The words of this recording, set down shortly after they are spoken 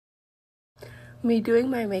Me doing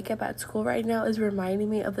my makeup at school right now is reminding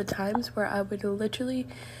me of the times where I would literally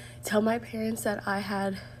tell my parents that I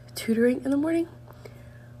had tutoring in the morning,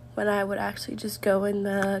 when I would actually just go in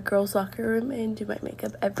the girls' locker room and do my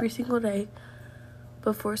makeup every single day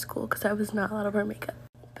before school because I was not allowed to wear makeup.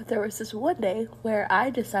 But there was this one day where I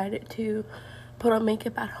decided to put on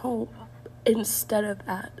makeup at home instead of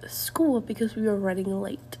at school because we were running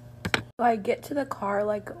late. So I get to the car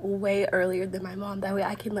like way earlier than my mom. That way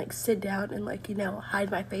I can like sit down and like, you know,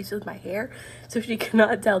 hide my face with my hair so she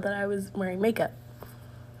cannot tell that I was wearing makeup.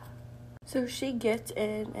 So she gets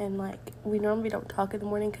in and like we normally don't talk in the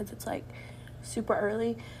morning because it's like super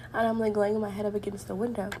early, and I'm like laying my head up against the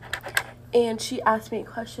window. And she asked me a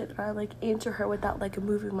question and I like answer her without like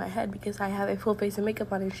moving my head because I have a full face of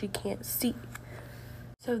makeup on and she can't see.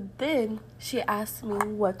 So then she asked me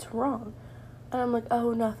what's wrong. And I'm like,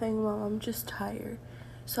 oh, nothing, Mom, I'm just tired.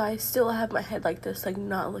 So I still have my head like this, like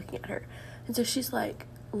not looking at her. And so she's like,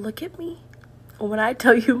 look at me. When I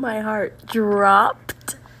tell you my heart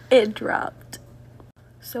dropped, it dropped.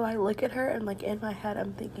 So I look at her and like in my head,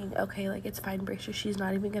 I'm thinking, okay, like it's fine, Bracia. She's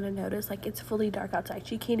not even gonna notice. Like it's fully dark outside.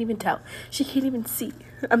 She can't even tell. She can't even see.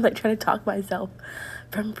 I'm like trying to talk myself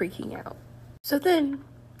from freaking out. So then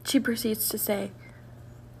she proceeds to say,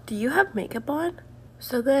 do you have makeup on?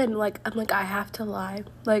 So then, like, I'm like, I have to lie.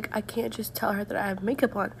 Like, I can't just tell her that I have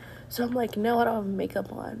makeup on. So I'm like, no, I don't have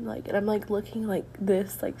makeup on. Like, and I'm, like, looking like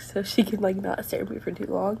this, like, so she can, like, not stare at me for too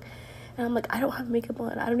long. And I'm like, I don't have makeup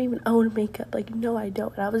on. I don't even own makeup. Like, no, I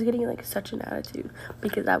don't. And I was getting, like, such an attitude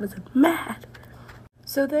because I was mad.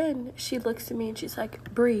 So then she looks at me and she's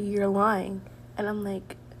like, Bree, you're lying. And I'm,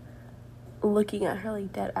 like, looking at her,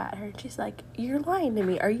 like, dead at her. And she's like, you're lying to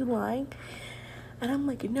me. Are you lying? And I'm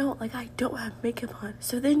like, no, like, I don't have makeup on.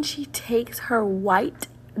 So then she takes her white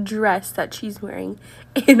dress that she's wearing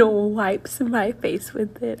and wipes my face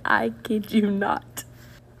with it. I kid you not.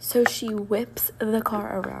 So she whips the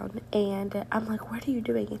car around and I'm like, what are you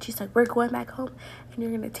doing? And she's like, we're going back home and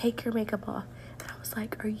you're going to take your makeup off. And I was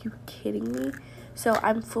like, are you kidding me? So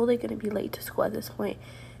I'm fully going to be late to school at this point.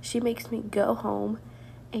 She makes me go home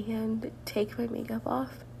and take my makeup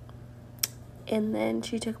off. And then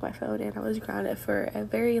she took my phone and I was grounded for a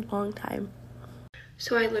very long time.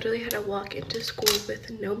 So I literally had to walk into school with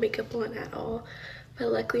no makeup on at all.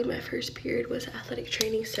 But luckily my first period was athletic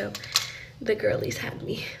training, so the girlies had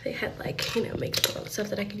me. They had like, you know, makeup on, stuff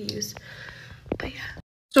that I could use. But yeah.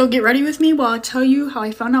 So get ready with me while I tell you how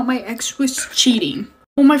I found out my ex was cheating.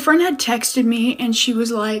 Well, my friend had texted me and she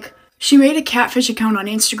was like, she made a catfish account on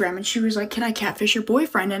Instagram and she was like, can I catfish your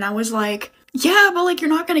boyfriend? And I was like, yeah, but like you're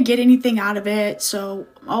not gonna get anything out of it, so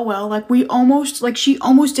oh well. Like she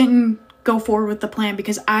almost didn't go forward with the plan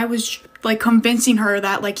because I was like convincing her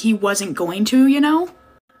that like he wasn't going to, you know?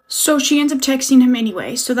 So she ends up texting him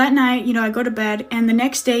anyway. So that night, you know, I go to bed and the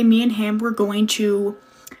next day me and him were going to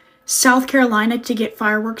South Carolina to get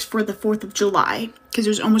fireworks for the 4th of July because it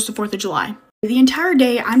was almost the 4th of July. The entire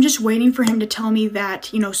day I'm just waiting for him to tell me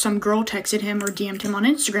that, you know, some girl texted him or DM'd him on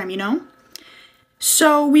Instagram, you know?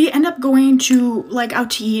 So we end up going to like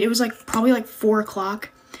out to eat. It was like probably like 4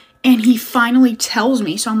 o'clock and he finally tells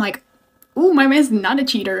me. So I'm like, ooh, my man's not a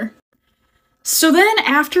cheater. So then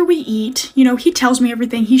after we eat, you know, he tells me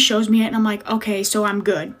everything. He shows me it and I'm like, okay, so I'm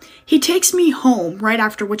good. He takes me home right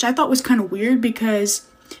after, which I thought was kind of weird because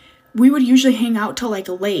we would usually hang out till like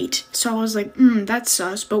late. So I was like, that's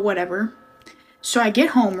sus, but whatever. So I get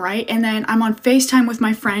home, right? And then I'm on FaceTime with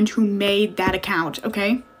my friend who made that account,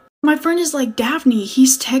 okay? My friend is like, Daphne,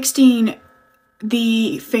 he's texting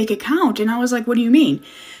the fake account. And I was like, what do you mean?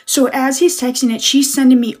 So as he's texting it, she's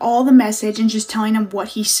sending me all the message and just telling him what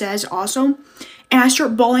he says also. And I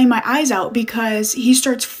start bawling my eyes out because he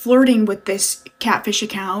starts flirting with this catfish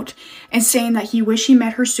account and saying that he wish he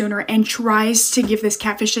met her sooner and tries to give this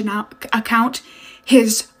catfish account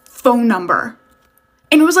his phone number.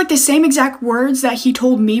 And it was like the same exact words that he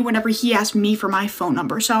told me whenever he asked me for my phone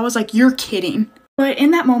number. So I was like, you're kidding. But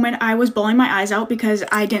in that moment, I was bawling my eyes out because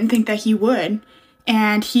I didn't think that he would.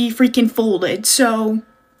 And he freaking folded. So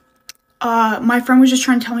my friend was just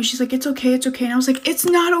trying to tell me, she's like, it's okay, it's okay. And I was like, it's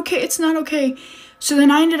not okay, it's not okay. So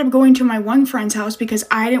then I ended up going to my one friend's house because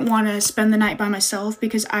I didn't want to spend the night by myself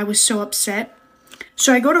because I was so upset.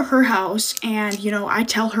 So I go to her house and, you know, I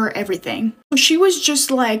tell her everything. She was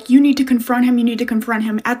just like, you need to confront him, you need to confront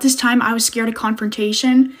him. At this time, I was scared of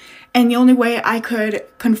confrontation. And the only way I could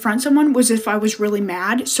confront someone was if I was really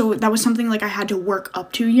mad. So that was something like I had to work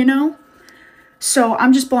up to, you know? So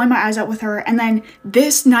I'm just bawling my eyes out with her. And then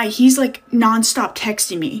this night, he's like nonstop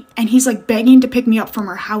texting me. And he's like begging to pick me up from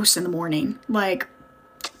her house in the morning. Like,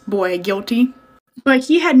 boy, guilty. But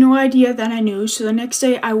he had no idea that I knew. So the next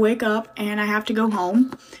day I wake up and I have to go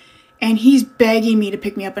home. And he's begging me to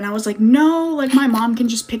pick me up. And I was like, no, like my mom can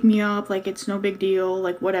just pick me up. Like it's no big deal,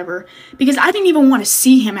 like whatever. Because I didn't even want to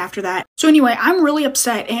see him after that. So anyway, I'm really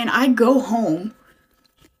upset and I go home.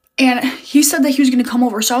 And he said that he was going to come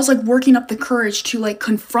over. So I was like working up the courage to like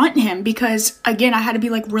confront him. Because again, I had to be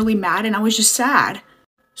like really mad and I was just sad.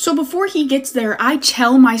 So before he gets there, I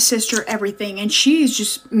tell my sister everything. And she is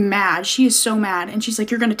just mad. She is so mad. And she's like,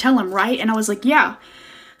 you're going to tell him, right? And I was like, yeah.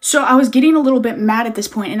 So I was getting a little bit mad at this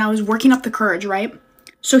point and I was working up the courage, right?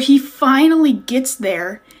 So he finally gets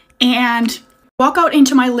there and walk out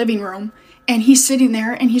into my living room and he's sitting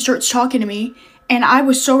there and he starts talking to me and I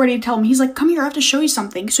was so ready to tell him. He's like, come here, I have to show you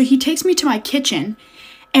something. So he takes me to my kitchen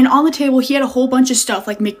and on the table he had a whole bunch of stuff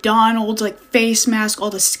like McDonald's, like face mask, all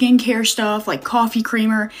the skincare stuff, like coffee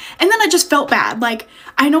creamer. And then I just felt bad. Like,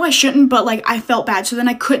 I know I shouldn't, but like I felt bad. So then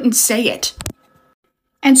I couldn't say it.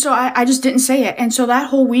 And so I just didn't say it. And so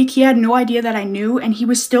that whole week, he had no idea that I knew, and he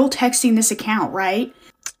was still texting this account, right?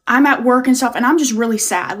 I'm at work and stuff, and I'm just really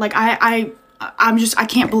sad. Like, I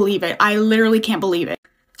can't believe it. I literally can't believe it.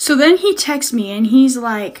 So then he texts me, and he's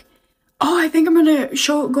like, oh, I think I'm gonna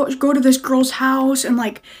go to this girl's house, and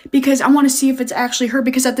like, because I want to see if it's actually her,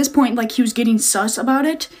 because at this point, like, he was getting sus about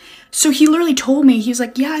it. So he literally told me, he's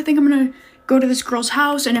like, yeah, I think I'm gonna go to this girl's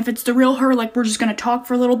house, and if it's the real her, like, we're just gonna talk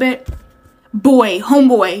for a little bit. Boy,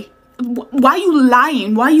 homeboy, why you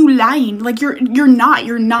lying? Why you lying? Like, you're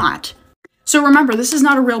not. So remember, this is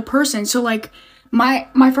not a real person. So like, my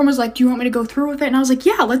friend was like, do you want me to go through with it? And I was like,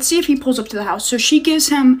 yeah, let's see if he pulls up to the house. So she gives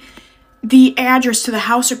him the address to the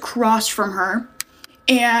house across from her,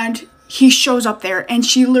 and he shows up there, and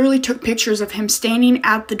she literally took pictures of him standing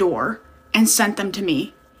at the door and sent them to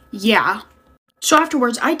me. Yeah. So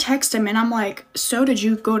afterwards, I text him and I'm like, so did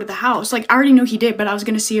you go to the house? Like, I already knew he did, but I was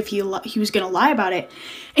going to see if he was going to lie about it.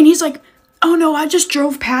 And he's like, oh no, I just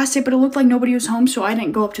drove past it, but it looked like nobody was home, so I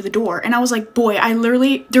didn't go up to the door. And I was like, boy,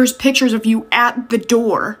 there's pictures of you at the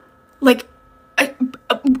door. Like,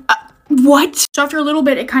 what? So after a little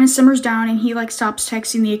bit, it kind of simmers down and he like stops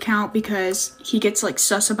texting the account because he gets like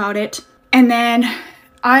sus about it. And then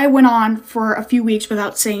I went on for a few weeks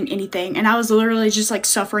without saying anything, and I was literally just like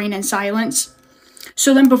suffering in silence.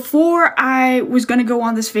 So then before I was going to go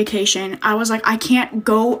on this vacation, I was like, I can't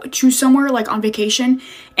go to somewhere like on vacation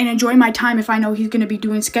and enjoy my time if I know he's going to be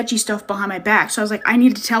doing sketchy stuff behind my back. So I was like, I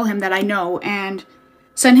need to tell him that I know and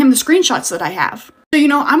send him the screenshots that I have. So, you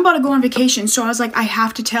know, I'm about to go on vacation. So I was like, I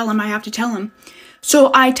have to tell him.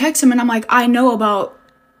 So I text him and I'm like, I know about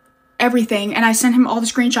everything. And I sent him all the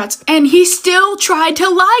screenshots and he still tried to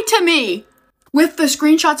lie to me with the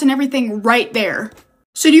screenshots and everything right there.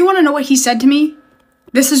 So do you want to know what he said to me?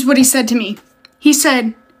 This is what he said to me. He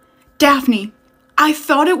said, Daphne, I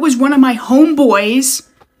thought it was one of my homeboys.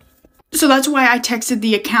 So that's why I texted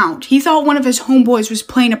the account. He thought one of his homeboys was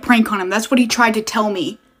playing a prank on him. That's what he tried to tell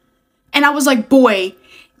me. And I was like, boy,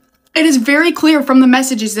 it is very clear from the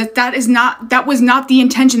messages that was not the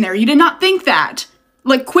intention there. You did not think that.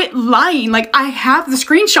 Like, quit lying. Like, I have the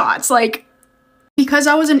screenshots. Like, because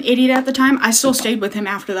I was an idiot at the time, I still stayed with him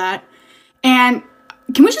after that. And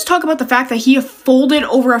can we just talk about the fact that he folded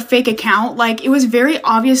over a fake account? Like, it was very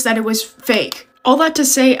obvious that it was fake. All that to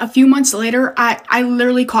say, a few months later, I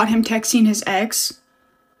literally caught him texting his ex.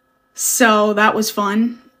 So that was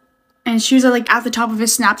fun. And she was like at the top of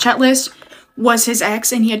his Snapchat list was his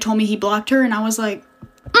ex, and he had told me he blocked her, and I was like,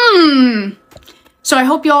 So I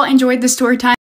hope y'all enjoyed the story time.